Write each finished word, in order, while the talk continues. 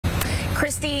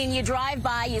Christine, you drive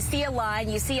by, you see a line,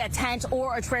 you see a tent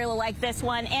or a trailer like this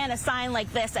one and a sign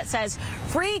like this that says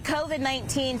free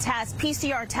COVID-19 test,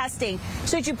 PCR testing.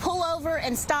 Should you pull over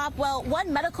and stop? Well,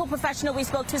 one medical professional we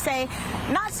spoke to say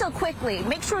not so quickly.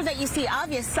 Make sure that you see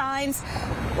obvious signs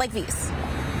like these.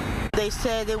 They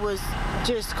said it was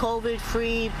just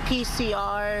COVID-free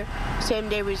PCR,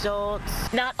 same-day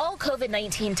results. Not all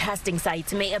COVID-19 testing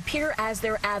sites may appear as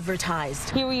they're advertised.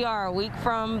 Here we are a week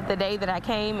from the day that I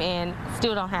came and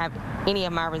still don't have any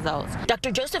of my results.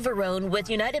 Dr. Joseph Verone with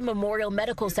United Memorial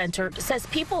Medical Center says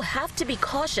people have to be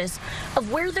cautious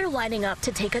of where they're lining up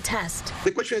to take a test.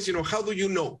 The question is, how do you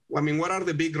know? I mean, what are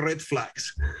the big red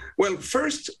flags? Well,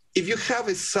 first, if you have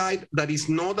a site that is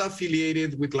not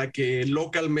affiliated with like a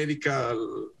local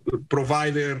medical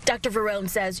provider. Dr. Verone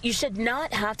says you should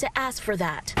not have to ask for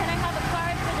that. Can I have a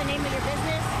card for the name of your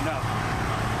business? No.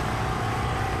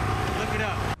 Look it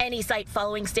up. Any site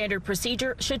following standard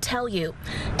procedure should tell you.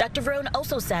 Dr. Verone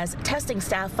also says testing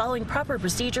staff following proper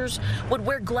procedures would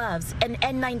wear gloves, an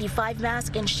N95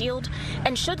 mask and shield,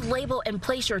 and should label and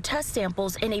place your test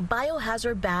samples in a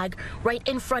biohazard bag right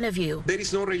in front of you. There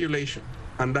is no regulation,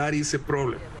 and that is a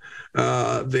problem.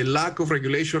 The lack of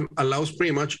regulation allows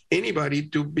pretty much anybody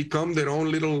to become their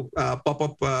own little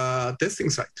pop-up testing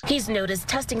site. He's noticed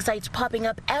testing sites popping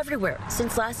up everywhere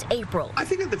since last April. I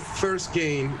think that the first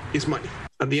gain is money.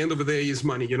 At the end of the day is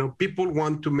money. People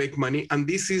want to make money, and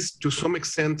this is to some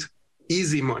extent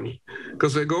easy money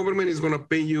because the government is going to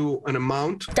pay you an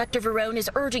amount. Dr. Verone is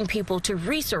urging people to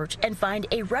research and find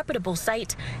a reputable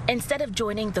site instead of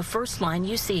joining the first line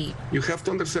you see. You have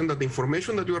to understand that the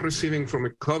information that you are receiving from a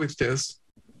COVID test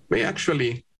may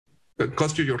actually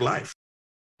cost you your life.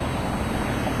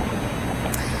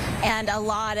 And a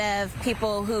lot of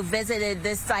people who visited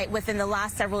this site within the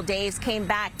last several days came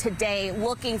back today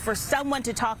looking for someone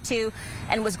to talk to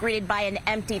and was greeted by an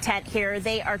empty tent here.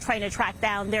 They are trying to track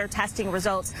down their testing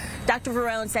results. Dr.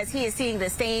 Verone says he is seeing the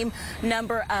same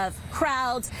number of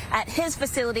crowds at his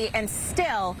facility, and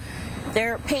still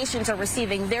their patients are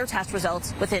receiving their test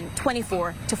results within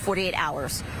 24 to 48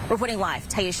 hours. Reporting live,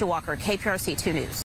 Taisha Walker, KPRC 2 News.